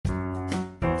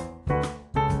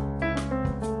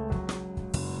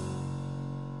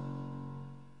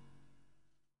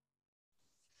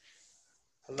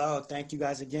Hello, thank you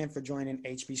guys again for joining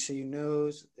HBCU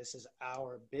News. This is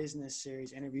our business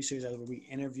series, interview series, where we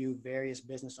interview various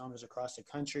business owners across the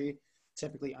country,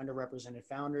 typically underrepresented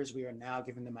founders. We are now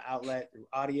giving them an outlet through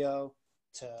audio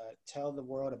to tell the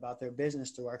world about their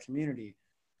business through our community.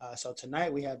 So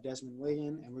tonight we have Desmond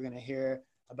Wiggin, and we're going to hear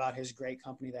about his great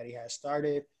company that he has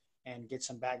started and get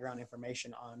some background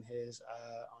information on his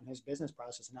business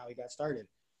process and how he got started.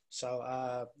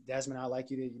 So, Desmond, I'd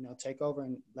like you to, take over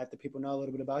and let the people know a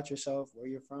little bit about yourself, where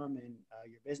you're from, and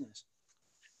your business.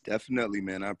 Definitely,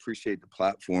 man. I appreciate the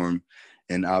platform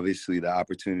and obviously the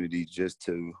opportunity just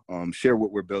to share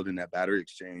what we're building at Battery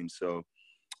Exchange. So,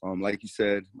 like you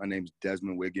said, my name is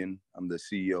Desmond Wiggin. I'm the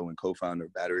CEO and co-founder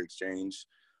of Battery Exchange.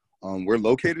 We're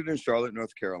located in Charlotte,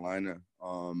 North Carolina.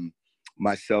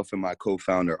 Myself and my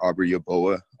co-founder, Aubrey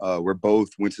Yaboa, we're both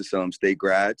Winston-Salem State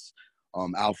grads.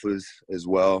 Alphas as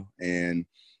well, and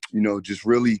just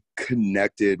really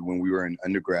connected when we were in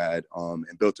undergrad,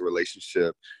 and built a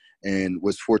relationship and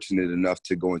was fortunate enough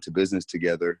to go into business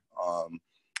together.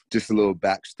 Just a little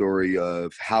backstory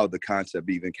of how the concept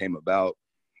even came about.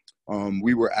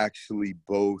 We were actually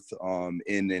both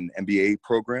in an MBA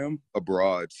program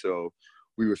abroad, so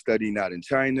we were studying out in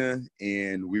China,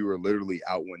 and we were literally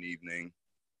out one evening,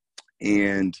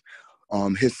 and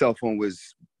his cell phone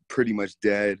was pretty much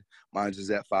dead. Mine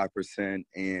was at 5%.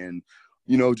 And,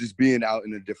 just being out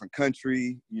in a different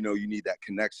country, you need that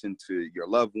connection to your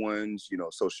loved ones,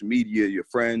 social media, your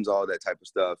friends, all that type of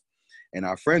stuff. And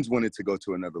our friends wanted to go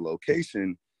to another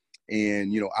location.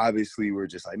 And, obviously we're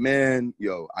just like, man,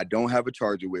 I don't have a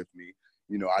charger with me.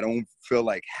 I don't feel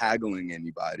like haggling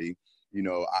anybody.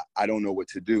 I don't know what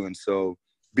to do. And so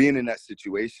being in that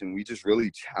situation, we just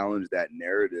really challenged that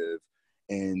narrative.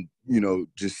 And,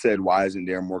 just said, why isn't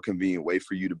there a more convenient way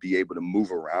for you to be able to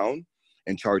move around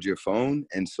and charge your phone?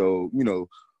 And so,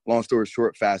 long story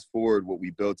short, fast forward, what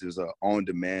we built is an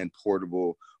on-demand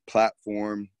portable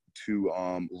platform to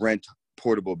rent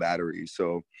portable batteries.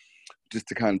 So just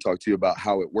to kind of talk to you about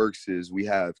how it works is we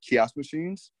have kiosk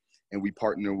machines, and we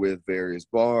partner with various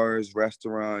bars,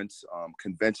 restaurants,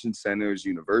 convention centers,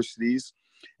 universities.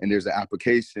 And there's an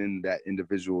application that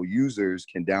individual users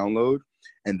can download,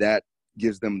 and that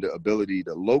gives them the ability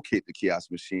to locate the kiosk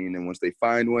machine. And once they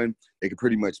find one, they can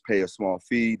pretty much pay a small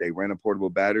fee. They rent a portable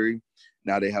battery.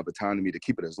 Now they have autonomy to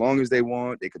keep it as long as they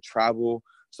want. They could travel,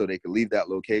 so they could leave that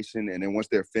location. And then once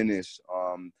they're finished,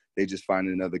 they just find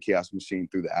another kiosk machine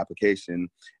through the application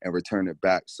and return it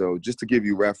back. So just to give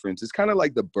you reference, it's kind of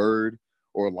like the Bird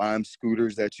or Lime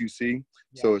scooters that you see.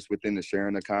 Yeah. So it's within the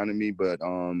sharing economy. But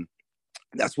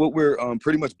that's what we're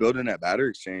pretty much building at Battery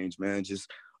Exchange, man. Just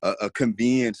a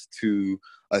convenience to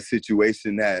a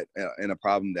situation that and a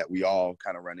problem that we all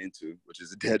kind of run into, which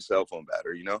is a dead cell phone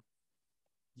battery,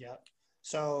 Yeah.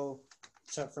 So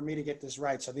for me to get this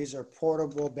right, so these are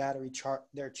portable battery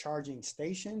they're charging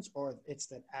stations, or it's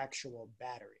the actual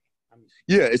battery?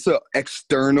 Yeah, it's an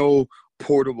external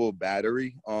portable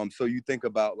battery. So you think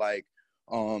about like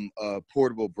a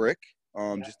portable brick,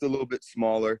 just a little bit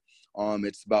smaller.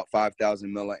 It's about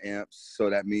 5,000 milliamps. So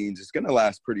that means it's going to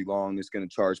last pretty long. It's going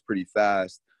to charge pretty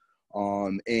fast.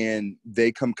 And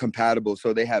they come compatible.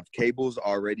 So they have cables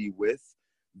already with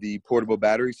the portable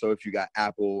battery. So if you got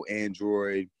Apple,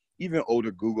 Android, even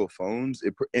older Google phones,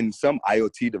 and some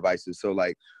IoT devices, so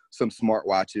like some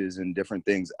smartwatches and different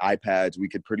things, iPads, we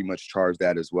could pretty much charge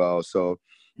that as well. So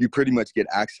you pretty much get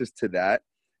access to that.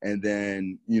 And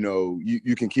then,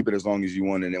 you can keep it as long as you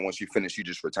want. And then once you finish, you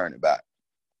just return it back.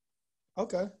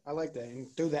 Okay. I like that.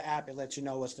 And through the app, it lets you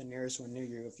know what's the nearest one near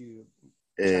you if you.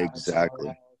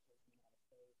 Exactly.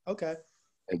 Okay.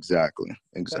 Exactly.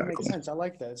 That makes sense. I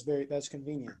like that. That's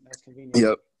convenient.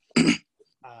 Yep.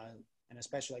 And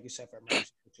especially like you said, for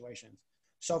emergency situations.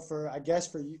 So for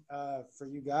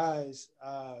you guys,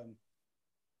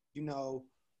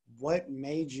 what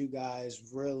made you guys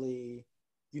really,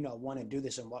 want to do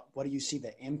this, and what do you see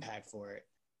the impact for it?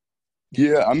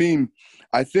 Yeah, I mean,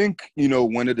 I think,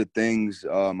 one of the things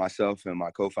myself and my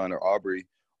co-founder, Aubrey,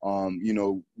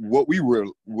 what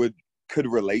we could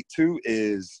relate to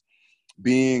is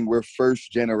we're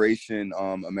first generation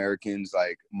Americans.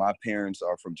 Like my parents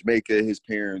are from Jamaica, his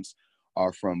parents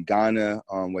are from Ghana,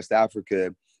 West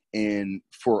Africa. And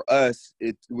for us,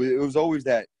 it was always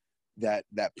that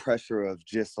pressure of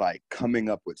just like coming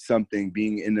up with something,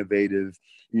 being innovative,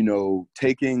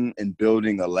 taking and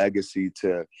building a legacy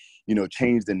to,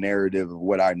 change the narrative of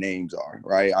what our names are,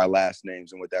 right? Our last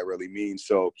names and what that really means.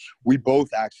 So we both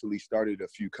actually started a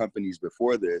few companies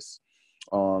before this.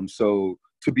 So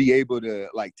to be able to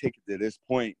like take it to this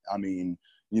point, I mean,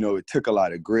 it took a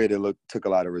lot of grit. Took a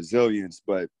lot of resilience,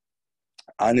 but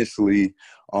honestly,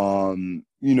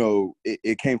 you know,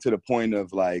 it came to the point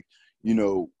of like, you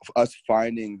know, us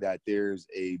finding that there's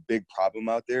a big problem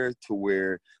out there to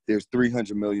where there's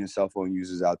 300 million cell phone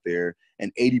users out there,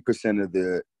 and 80% of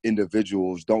the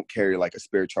individuals don't carry like a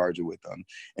spare charger with them.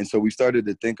 And so we started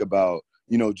to think about,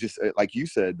 you know, just like you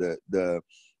said, the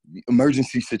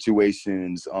emergency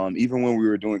situations. Even when we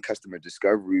were doing customer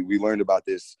discovery, we learned about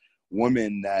this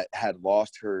woman that had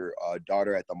lost her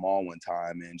daughter at the mall one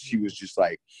time, and she was just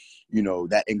like, you know,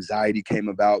 that anxiety came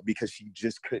about because she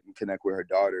just couldn't connect with her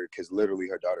daughter because literally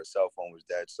her daughter's cell phone was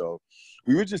dead. So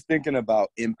we were just thinking about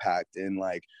impact and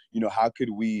like, you know, how could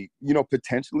we, you know,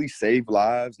 potentially save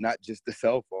lives, not just the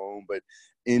cell phone, but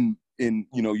in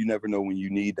you know, you never know when you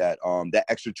need that that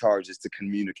extra charge is to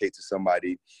communicate to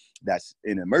somebody that's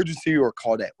in an emergency, or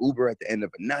call that Uber at the end of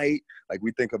a night. Like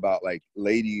we think about like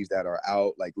ladies that are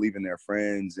out like leaving their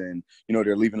friends, and you know,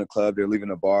 they're leaving a club, they're leaving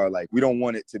a bar. Like we don't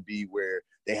want it to be where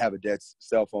they have a dead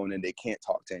cell phone and they can't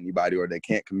talk to anybody or they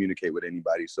can't communicate with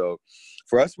anybody. So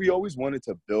for us, we always wanted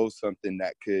to build something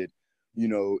that could, you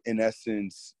know, in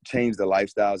essence, change the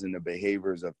lifestyles and the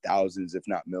behaviors of thousands, if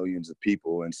not millions of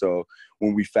people. And so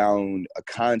when we found a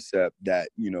concept that,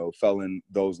 you know, fell in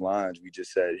those lines, we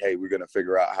just said, hey, we're going to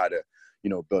figure out how to, you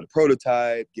know, build a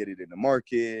prototype, get it in the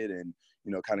market, and,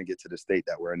 you know, kind of get to the state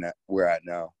that we're at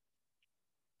now.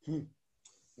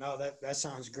 No, that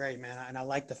sounds great, man. And I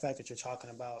like the fact that you're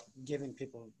talking about giving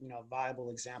people, you know,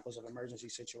 viable examples of emergency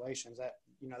situations. That,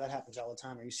 you know, that happens all the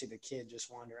time where you see the kid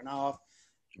just wandering off.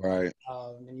 Right.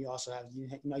 And you also have, you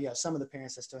know, you have some of the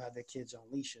parents that still have their kids on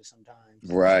leashes sometimes.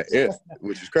 Right.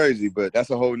 Which is crazy, but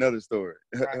that's a whole nother story.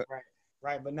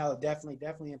 Right. But no,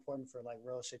 definitely important for like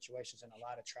real situations and a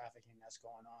lot of trafficking that's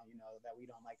going on, you know, that we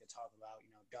don't like to talk about,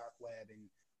 you know, dark web and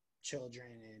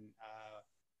children and,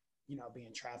 you know,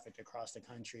 being trafficked across the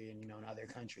country and, you know, in other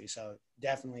countries. So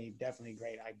definitely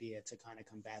great idea to kind of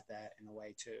combat that in a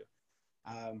way too.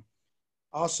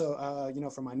 Also, you know,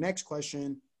 for my next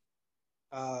question,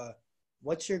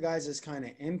 what's your guys' kind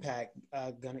of impact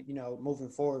gonna, you know, moving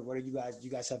forward? What are you guys, do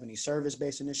you guys have any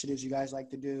service-based initiatives you guys like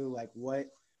to do? Like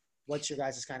what's your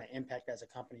guys' kind of impact as a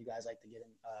company you guys like to get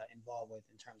involved with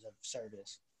in terms of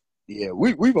service? Yeah,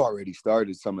 we've already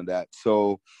started some of that.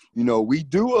 So, you know, we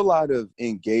do a lot of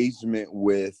engagement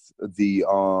with the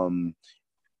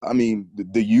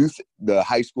the youth, the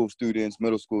high school students,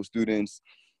 middle school students.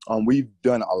 We've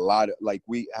done a lot of, like,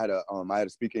 we had I had a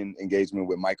speaking engagement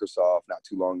with Microsoft not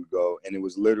too long ago, and it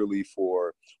was literally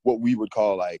for what we would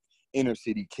call like inner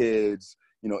city kids,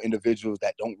 you know, individuals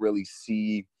that don't really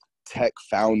see tech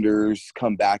founders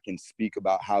come back and speak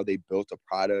about how they built a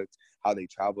product, how they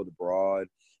traveled abroad.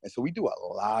 And so we do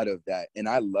a lot of that. And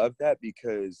I love that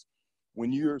because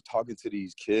when you're talking to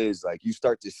these kids, like you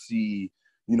start to see,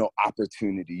 you know,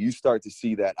 opportunity. You start to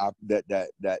see that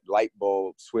light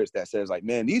bulb switch that says like,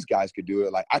 man, these guys could do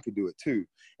it. Like I could do it too.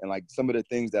 And like some of the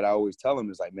things that I always tell them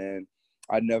is like, man,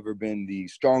 I've never been the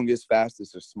strongest,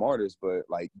 fastest, or smartest, but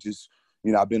like just,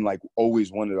 you know, I've been like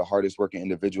always one of the hardest working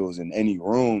individuals in any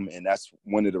room. And that's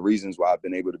one of the reasons why I've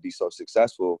been able to be so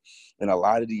successful. And a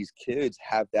lot of these kids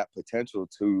have that potential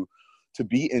to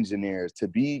be engineers, to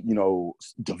be, you know,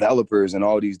 developers and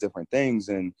all these different things.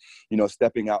 And, you know,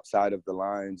 stepping outside of the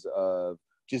lines of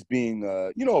just being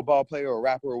you know, a ball player or a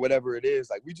rapper or whatever it is,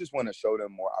 like we just want to show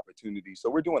them more opportunities. So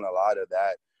we're doing a lot of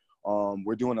that.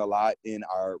 We're doing a lot in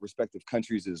our respective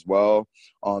countries as well.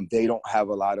 They don't have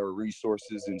a lot of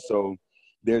resources. And so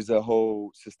there's a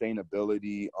whole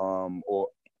sustainability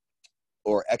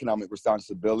or economic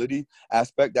responsibility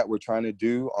aspect that we're trying to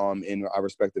do in our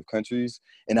respective countries.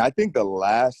 And I think the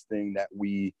last thing that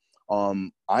we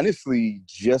honestly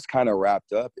just kind of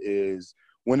wrapped up is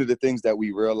one of the things that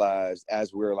we realized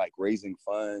as we're like raising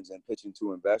funds and pitching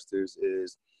to investors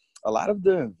is a lot of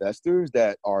the investors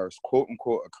that are quote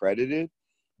unquote accredited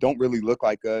don't really look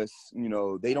like us. You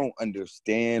know, they don't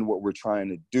understand what we're trying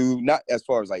to do, not as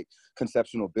far as like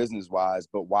conceptual business wise,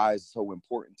 but why it's so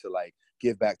important to like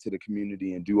give back to the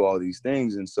community and do all these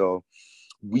things. And so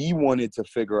we wanted to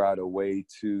figure out a way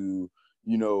to,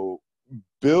 you know,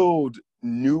 build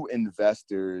new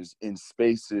investors in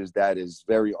spaces that is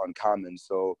very uncommon.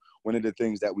 So one of the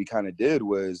things that we kind of did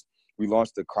was we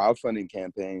launched a crowdfunding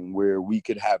campaign where we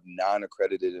could have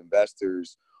non-accredited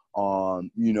investors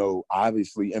you know,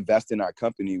 obviously invest in our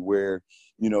company where,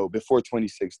 you know, before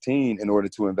 2016, in order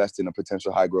to invest in a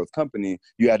potential high growth company,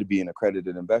 you had to be an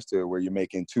accredited investor where you're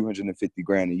making 250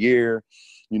 grand a year,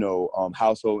 you know,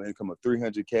 household income of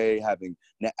 300K, having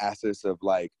net assets of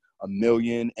like a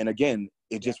million. And again,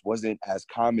 it just wasn't as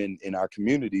common in our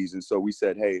communities. And so we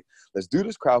said, hey, let's do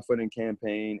this crowdfunding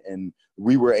campaign. And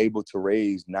we were able to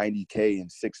raise 90K in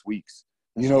 6 weeks.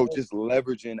 You know, just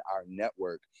leveraging our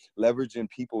network, leveraging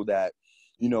people that,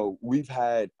 you know, we've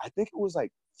had, I think it was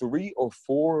like 3 or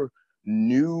 4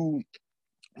 new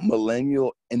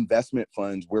millennial investment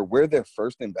funds where we're their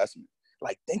first investment.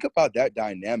 Like, think about that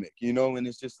dynamic, you know, and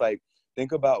it's just like,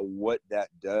 think about what that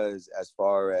does as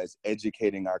far as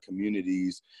educating our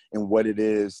communities and what it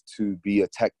is to be a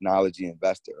technology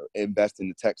investor, invest in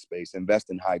the tech space, invest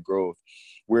in high growth.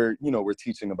 Where, you know, we're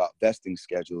teaching about vesting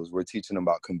schedules, we're teaching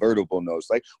about convertible notes,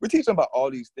 like we're teaching about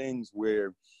all these things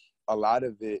where a lot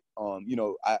of it, you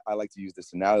know, I like to use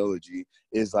this analogy,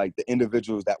 is like the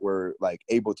individuals that were like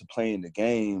able to play in the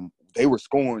game, they were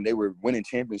scoring, they were winning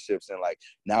championships, and like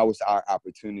now it's our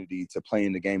opportunity to play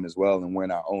in the game as well and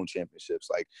win our own championships.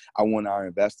 Like, I want our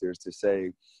investors to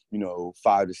say, you know,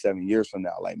 5 to 7 years from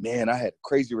now, like, man, I had a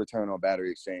crazy return on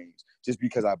Battery Exchange just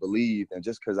because I believed and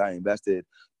just because I invested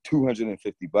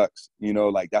 $250, you know,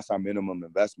 like that's our minimum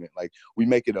investment. Like, we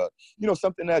make it a, you know,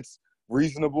 something that's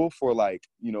reasonable for, like,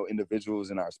 you know,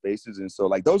 individuals in our spaces. And so,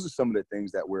 like, those are some of the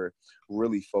things that we're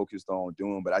really focused on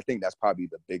doing. But I think that's probably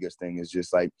the biggest thing, is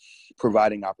just like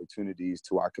providing opportunities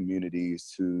to our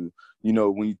communities to, you know,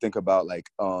 when you think about like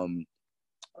you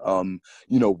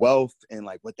know, wealth and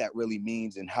like what that really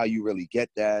means and how you really get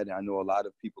that. And I know a lot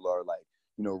of people are like,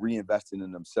 you know, reinvesting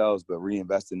in themselves, but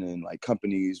reinvesting in like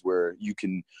companies where you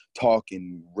can talk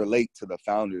and relate to the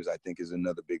founders, I think is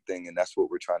another big thing. And that's what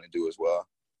we're trying to do as well.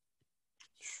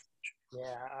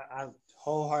 Yeah, I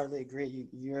wholeheartedly agree.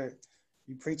 You're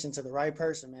preaching to the right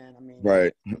person, man. I mean,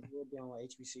 right. We're dealing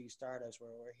with HBCU startups where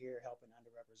we're here helping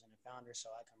underrepresented founders. So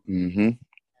I Mm-hmm. and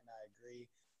I agree.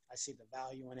 I see the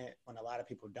value in it when a lot of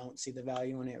people don't see the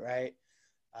value in it, right?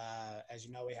 As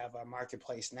you know, we have our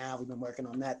marketplace now. We've been working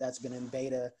on that. That's been in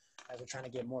beta. We're trying to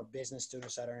get more business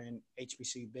students that are in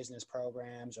HBCU business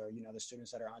programs, or, you know, the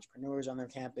students that are entrepreneurs on their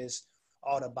campus,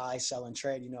 all to buy, sell, and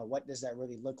trade. You know, what does that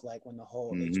really look like when the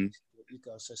whole Mm-hmm. HBCU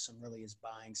ecosystem really is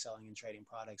buying, selling, and trading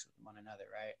products with one another,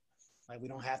 right? Like, we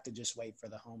don't have to just wait for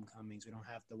the homecomings. We don't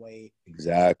have to wait.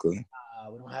 Exactly.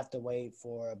 We don't have to wait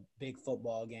for a big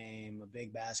football game, a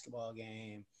big basketball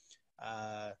game,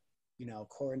 you know,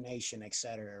 coordination, et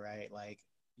cetera, right? Like,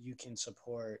 you can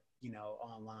support, you know,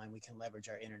 online. We can leverage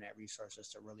our internet resources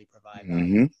to really provide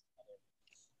value.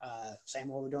 Mm-hmm. Same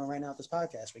what we're doing right now with this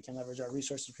podcast. We can leverage our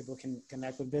resources. People can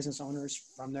connect with business owners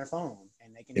from their phone,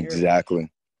 and they can hear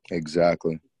Exactly.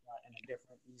 Exactly. in a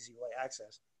different, easy way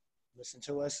access. Listen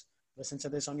to us. Listen to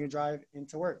this on your drive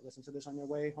into work. Listen to this on your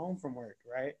way home from work,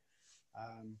 right?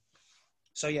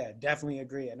 So yeah, definitely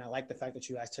agree. And I like the fact that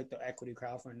you guys took the equity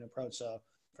crowdfunding approach. So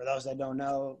for those that don't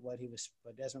know, what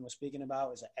Desmond was speaking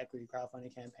about was an equity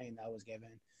crowdfunding campaign that was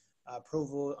given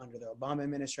approval under the Obama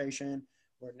administration,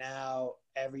 where now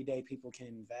everyday people can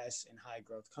invest in high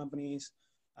growth companies,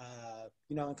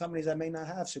 you know, in companies that may not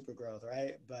have super growth,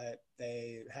 right? But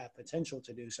they have potential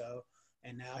to do so.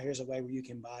 And now here's a way where you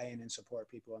can buy in and support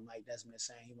people. And like Desmond is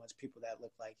saying, he wants people that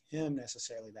look like him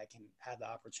necessarily, that can have the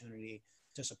opportunity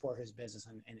to support his business.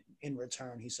 And in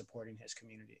return, he's supporting his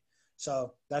community.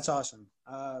 So that's awesome.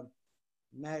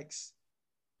 Next,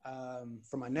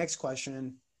 for my next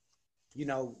question, you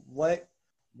know, what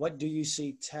do you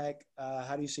see tech,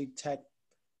 how do you see tech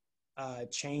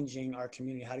changing our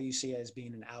community? How do you see it as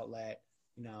being an outlet,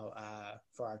 you know,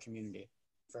 for our community,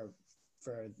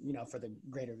 you know, for the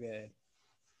greater good?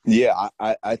 Yeah,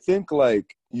 I think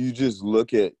like you just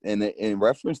look at, and in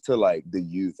reference to like the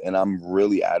youth, and I'm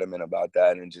really adamant about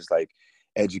that, and just like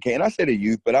educate. And I say the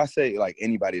youth, but I say like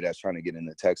anybody that's trying to get in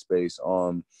the tech space.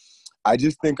 I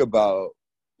just think about,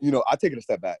 you know, I take it a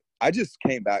step back. I just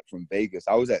came back from Vegas.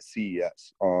 I was at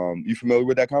CES. You familiar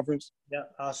with that conference? Yeah,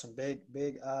 awesome. Big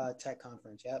tech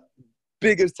conference. Yep.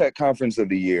 Biggest tech conference of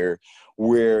the year,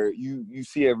 where you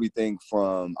see everything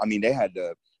from, I mean, they had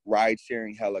the ride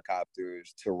sharing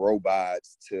helicopters to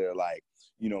robots to like,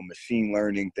 you know, machine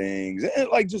learning things, and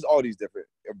like just all these different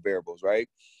variables, right?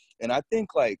 And I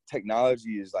think like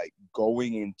technology is like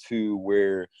going into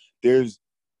where there's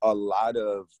a lot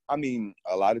of, I mean,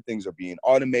 a lot of things are being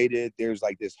automated. There's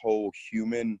like this whole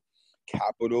human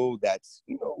capital that's,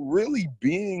 you know, really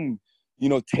being, you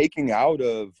know, taking out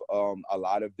of a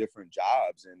lot of different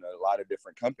jobs and a lot of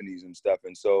different companies and stuff.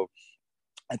 And so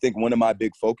I think one of my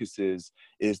big focuses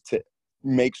is to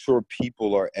make sure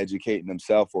people are educating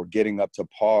themselves or getting up to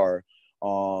par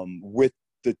with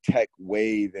the tech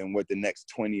wave and what the next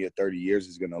 20 or 30 years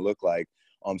is going to look like.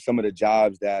 Some of the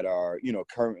jobs that are, you know,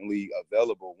 currently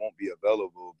available won't be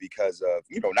available because of,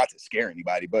 you know, not to scare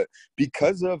anybody, but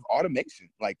because of automation.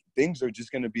 Like, things are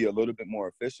just going to be a little bit more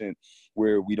efficient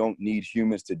where we don't need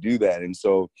humans to do that. And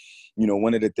so, you know,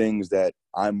 one of the things that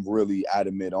I'm really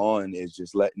adamant on is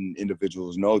just letting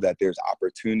individuals know that there's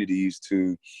opportunities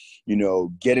to, you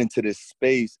know, get into this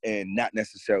space and not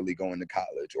necessarily going to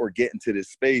college, or get into this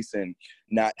space and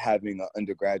not having an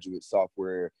undergraduate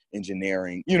software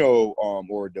engineering, you know,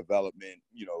 or development,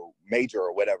 you know, major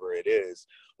or whatever it is.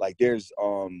 Like there's,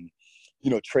 you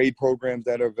know, trade programs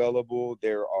that are available.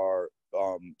 There are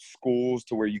schools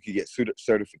to where you can get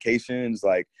certifications.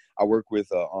 Like I work with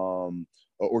an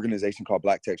organization called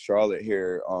Black Tech Charlotte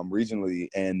here regionally,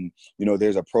 and you know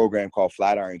there's a program called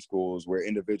Flatiron Schools where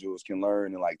individuals can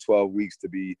learn in like 12 weeks to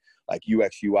be like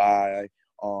UX UI,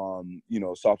 you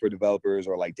know, software developers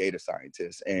or like data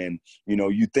scientists. And you know,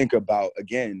 you think about,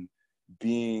 again,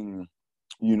 being,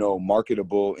 you know,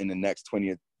 marketable in the next 20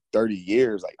 or 30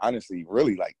 years, like honestly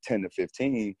really like 10 to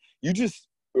 15, you just,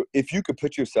 if you could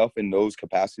put yourself in those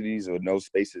capacities or in those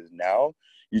spaces now,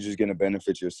 you're just going to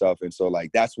benefit yourself. And so like,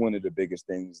 that's one of the biggest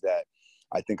things that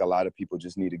I think a lot of people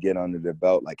just need to get under their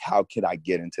belt. Like, how can I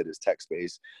get into this tech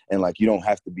space? And like, you don't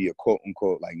have to be a quote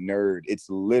unquote like nerd. It's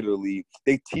literally,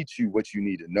 they teach you what you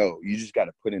need to know. You just got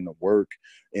to put in the work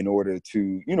in order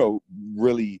to, you know,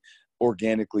 really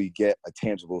organically get a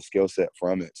tangible skill set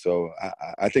from it. So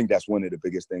I think that's one of the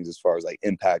biggest things as far as like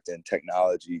impact and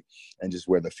technology and just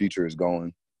where the future is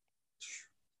going.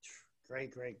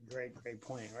 Great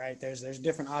point. Right. There's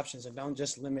different options, and don't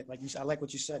just limit, like you said, I like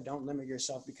what you said, don't limit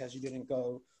yourself because you didn't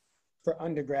go for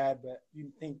undergrad, but you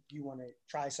think you want to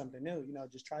try something new, you know,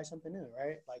 just try something new,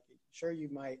 right? Like, sure, you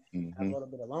might have a little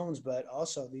bit of loans, but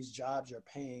also these jobs are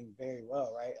paying very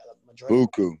well, right? Majority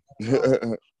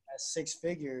Buku. at 6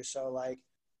 figures. So like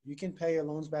you can pay your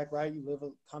loans back, right? You live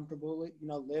comfortably, you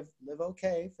know, live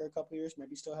okay for a couple of years,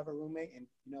 maybe still have a roommate, and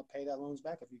you know, pay that loans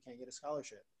back if you can't get a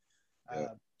scholarship. Yeah.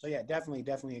 So yeah,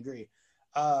 definitely agree.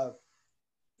 Uh,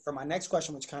 for my next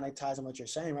question, which kind of ties on what you're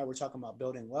saying, right? We're talking about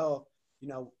building wealth. You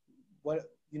know,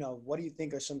 what do you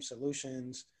think are some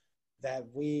solutions that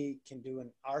we can do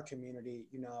in our community?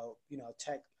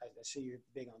 Tech. I see you're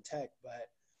big on tech, but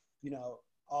you know,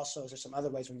 also is there some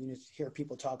other ways when you hear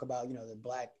people talk about, you know, the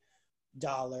black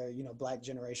dollar, you know, black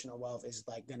generational wealth is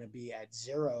like going to be at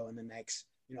zero in the next,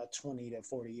 you know, 20 to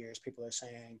 40 years. People are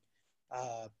saying,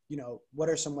 you know, what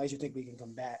are some ways you think we can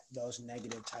combat those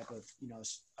negative type of, you know,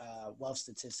 wealth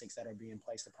statistics that are being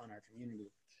placed upon our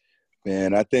community?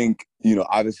 Man, I think, you know,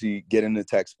 obviously get in the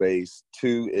tech space.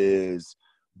 Two is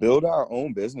build our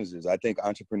own businesses. I think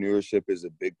entrepreneurship is a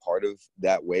big part of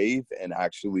that wave and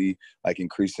actually like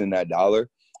increasing that dollar.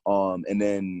 And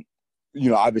then, you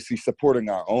know, obviously supporting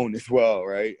our own as well,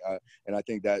 right? And I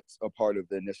think that's a part of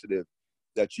the initiative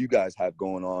that you guys have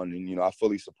going on. And, you know, I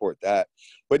fully support that,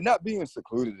 but not being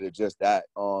secluded to just that.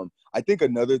 I think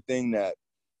another thing that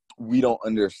we don't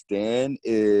understand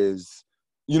is,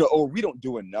 you know, or we don't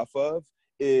do enough of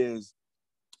is,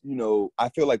 you know, I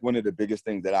feel like one of the biggest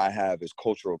things that I have is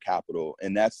cultural capital.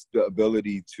 And that's the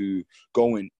ability to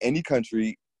go in any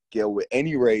country, deal with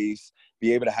any race,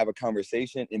 be able to have a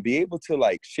conversation and be able to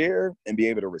like share and be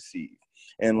able to receive.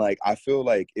 And like, I feel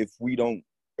like if we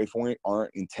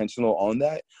aren't intentional on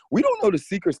that, we don't know the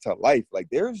secrets to life. Like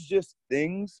there's just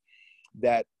things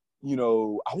that, you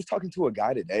know, I was talking to a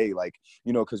guy today, like,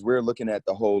 you know, because we're looking at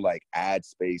the whole like ad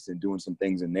space and doing some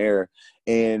things in there.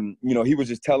 And, you know, he was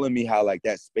just telling me how like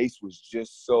that space was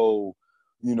just so,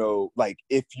 you know, like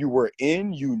if you were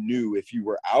in, you knew. If you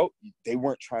were out, they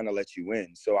weren't trying to let you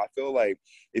in. So I feel like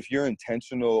if you're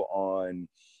intentional on,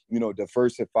 you know,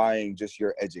 diversifying just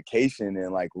your education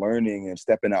and like learning and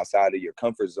stepping outside of your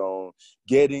comfort zone,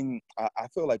 I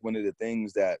feel like one of the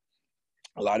things that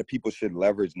a lot of people should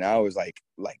leverage now is like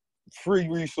free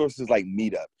resources like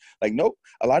Meetup. Like, no,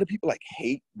 a lot of people like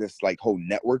hate this like whole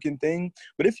networking thing,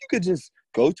 but if you could just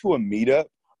go to a meetup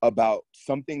about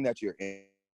something that you're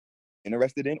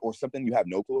interested in or something you have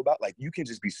no clue about, like you can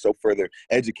just be so further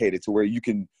educated to where you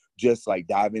can just like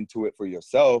dive into it for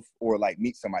yourself or like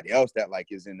meet somebody else that like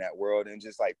is in that world, and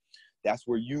just like that's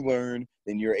where you learn,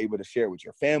 then you're able to share with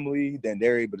your family, then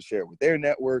they're able to share with their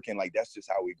network, and like that's just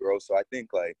how we grow. So I think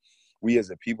like we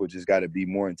as a people just got to be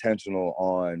more intentional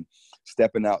on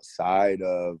stepping outside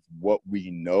of what we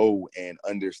know and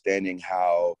understanding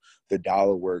how the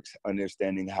dollar works,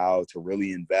 understanding how to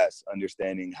really invest,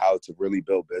 understanding how to really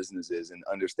build businesses, and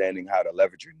understanding how to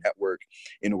leverage your network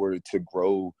in order to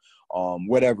grow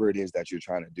whatever it is that you're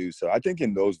trying to do. So I think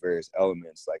in those various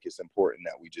elements, like it's important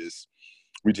that we just,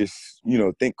 you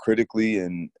know, think critically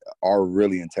and are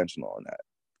really intentional on that.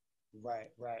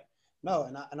 Right. No,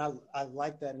 I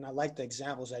like that, and I like the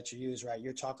examples that you use. Right,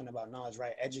 you're talking about knowledge,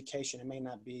 right? Education. It may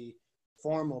not be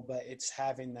formal, but it's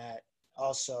having that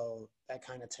also that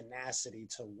kind of tenacity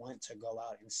to want to go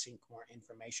out and seek more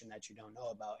information that you don't know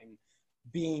about. And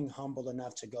being humble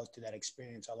enough to go through that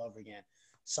experience all over again.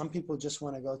 Some people just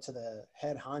want to go to the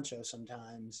head honcho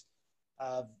sometimes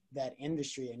of that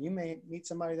industry, and you may meet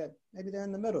somebody that maybe they're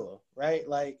in the middle, right?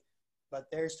 Like, but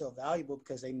they're still valuable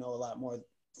because they know a lot more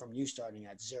from you starting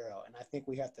at zero. And I think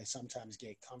we have to sometimes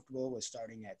get comfortable with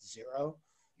starting at zero,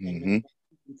 and Mm-hmm.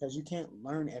 because you can't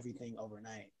learn everything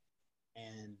overnight.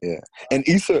 And Yeah. And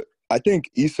Issa, I think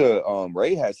Issa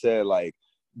Rae has said like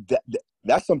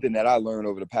that's something that I learned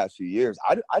over the past few years.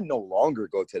 I no longer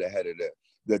go to the head of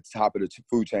the top of the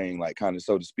food chain, like kind of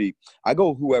so to speak. I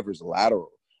go whoever's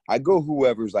lateral. I go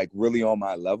whoever's like really on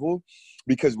my level,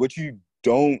 because what you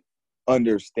don't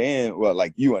understand, well,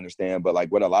 like you understand, but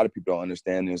like what a lot of people don't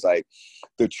understand is like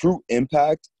the true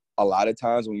impact a lot of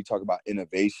times when you talk about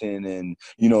innovation and,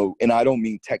 you know, and I don't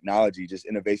mean technology, just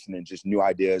innovation and just new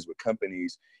ideas with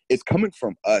companies, it's coming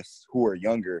from us who are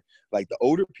younger. Like the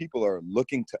older people are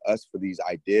looking to us for these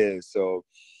ideas. So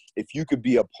if you could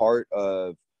be a part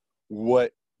of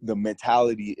what the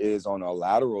mentality is on a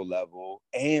lateral level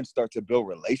and start to build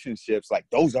relationships, like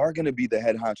those are going to be the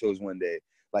head honchos one day.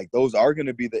 Like those are going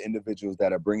to be the individuals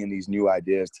that are bringing these new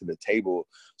ideas to the table.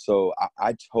 So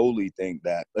I totally think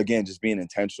that, again, just being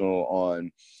intentional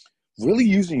on really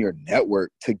using your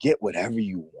network to get whatever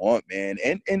you want, man,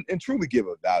 and truly give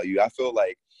a value. I feel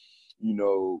like, you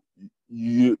know,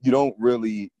 you don't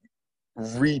really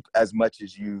reap as much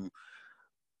as you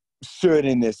should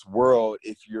in this world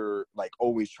if you're like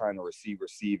always trying to receive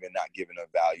and not giving a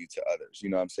value to others. You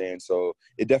know what I'm saying? So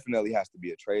it definitely has to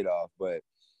be a trade-off, but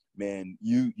man,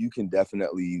 you can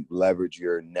definitely leverage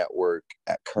your network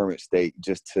at current state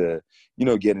just to, you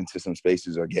know, get into some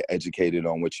spaces or get educated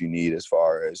on what you need as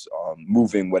far as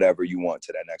moving whatever you want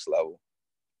to that next level.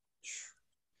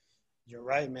 you're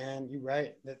right, man. You're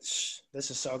right. This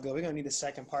is so good. We're gonna need a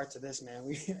second part to this, man.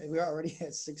 We're already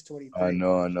at 6:23. I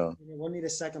know. We'll need a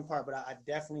second part, but I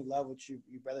definitely love what you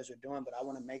brothers are doing. But I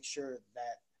want to make sure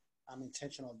that I'm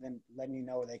intentional. Then letting you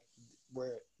know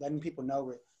we're letting people know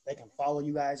where they can follow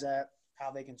you guys at,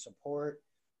 how they can support,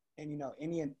 and you know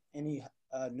any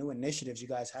new initiatives you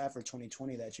guys have for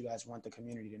 2020 that you guys want the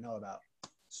community to know about.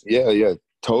 So, Yeah,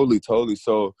 totally.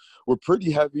 So we're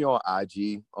pretty heavy on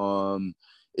IG.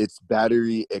 It's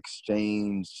Battery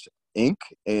Exchange Inc.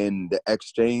 And the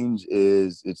exchange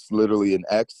it's literally an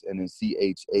X and then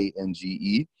CHANGE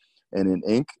and an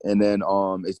Inc. And then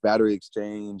it's Battery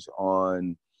Exchange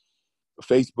on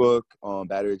Facebook,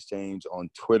 Battery Exchange on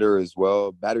Twitter as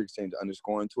well, Battery Exchange _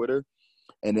 on Twitter.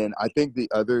 And then I think the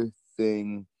other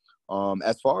thing,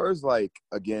 as far as like,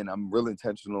 again, I'm really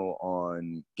intentional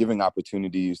on giving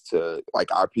opportunities to like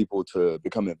our people to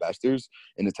become investors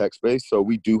in the tech space. So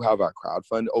we do have our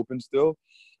crowdfund open still.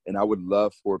 And I would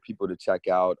love for people to check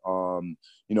out,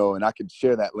 you know, and I could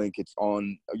share that link. It's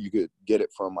on, you could get it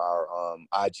from our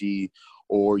IG,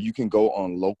 or you can go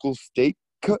on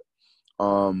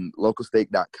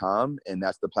localstake.com, and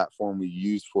that's the platform we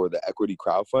use for the equity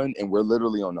crowdfund, and we're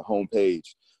literally on the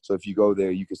homepage. So if you go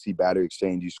there, you can see Battery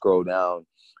Exchange. You scroll down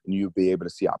and you'll be able to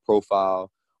see our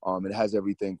profile. It has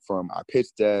everything from our pitch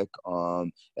deck.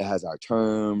 It has our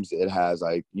terms. It has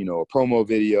like, you know, a promo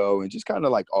video and just kind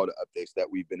of like all the updates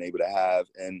that we've been able to have.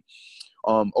 And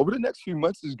over the next few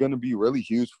months is going to be really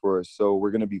huge for us. So we're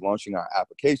going to be launching our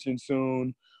application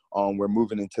soon. We're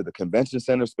moving into the convention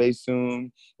center space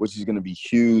soon, which is going to be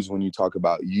huge when you talk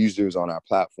about users on our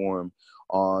platform.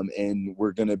 And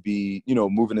we're going to be, you know,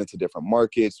 moving into different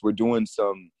markets. We're doing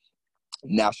some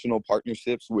national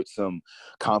partnerships with some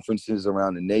conferences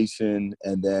around the nation.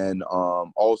 And then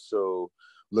also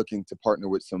looking to partner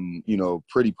with some, you know,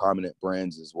 pretty prominent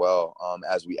brands as well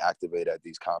as we activate at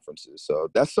these conferences. So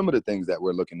that's some of the things that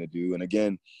we're looking to do. And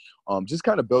again, just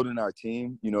kind of building our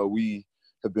team. You know, we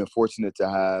have been fortunate to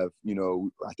have, you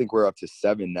know, I think we're up to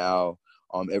 7 now.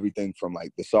 Everything from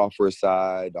like the software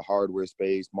side, the hardware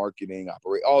space, marketing,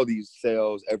 operate, all these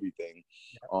sales, everything.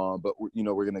 But you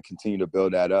know, we're going to continue to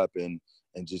build that up and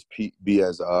just be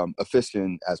as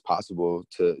efficient as possible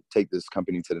to take this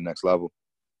company to the next level.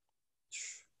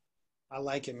 I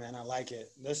like it, man. I like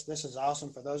it. This is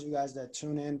awesome. For those of you guys that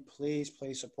tune in, please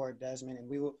support Desmond, and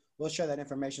we'll share that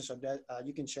information. So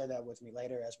you can share that with me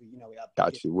later as we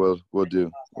Got you. We'll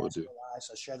do.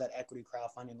 So share that equity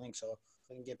crowdfunding link so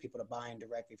we can get people to buy in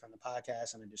directly from the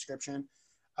podcast in the description.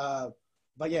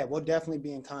 But yeah, we'll definitely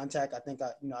be in contact. I think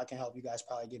I can help you guys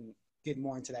probably get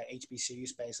more into that HBCU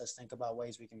space. Let's think about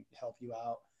ways we can help you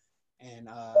out. And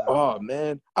oh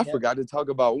man, I forgot to talk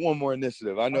about one more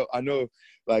initiative. I know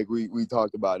like we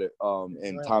talked about it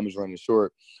and time is running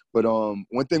short. But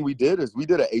one thing we did is we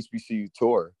did an HBCU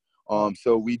tour.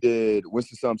 So we did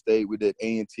Winston-Salem State, we did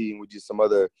A&T, and we did some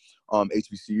other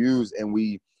HBCUs, and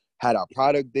we had our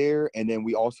product there. And then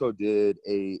we also did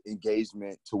a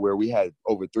engagement to where we had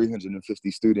over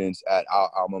 350 students at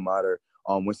our alma mater,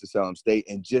 Winston-Salem State,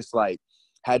 and just like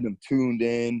had them tuned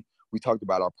in. We talked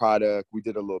about our product. We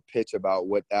did a little pitch about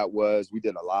what that was. We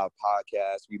did a live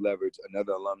podcast. We leveraged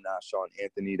another alumni, Sean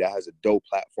Anthony, that has a dope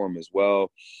platform as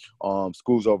well.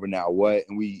 School's Over Now What?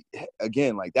 And we,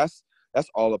 again, like that's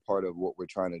all a part of what we're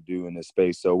trying to do in this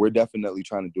space. So we're definitely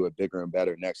trying to do it bigger and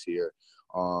better next year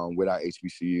with our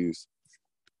HBCUs.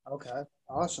 Okay.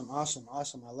 Awesome.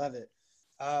 I love it.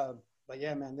 But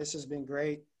yeah, man, this has been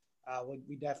great.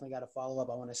 We definitely got to follow up.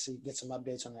 I want to get some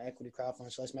updates on the equity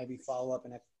crowdfunding. So let's maybe follow up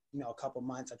in a couple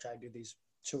months. I try to do these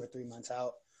 2 or 3 months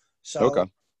out. So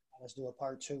okay. Let's do a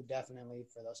part 2 definitely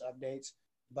for those updates.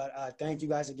 But thank you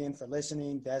guys again for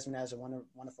listening. Desmond has a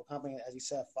wonderful company. As he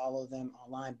said, follow them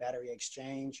online, Battery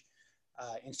Exchange,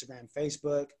 Instagram,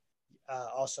 Facebook.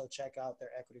 Also check out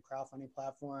their equity crowdfunding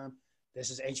platform. This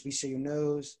is HBCU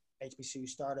News, HBCU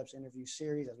Startups Interview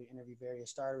Series, as we interview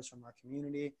various startups from our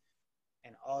community.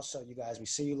 And also, you guys, we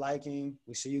see you liking,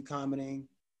 we see you commenting,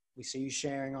 we see you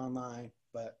sharing online,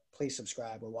 but please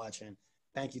subscribe. We're watching.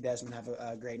 Thank you, Desmond. Have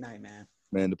a great night, man.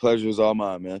 Man, the pleasure is all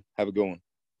mine, man. Have a good one.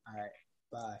 All right.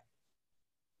 Bye.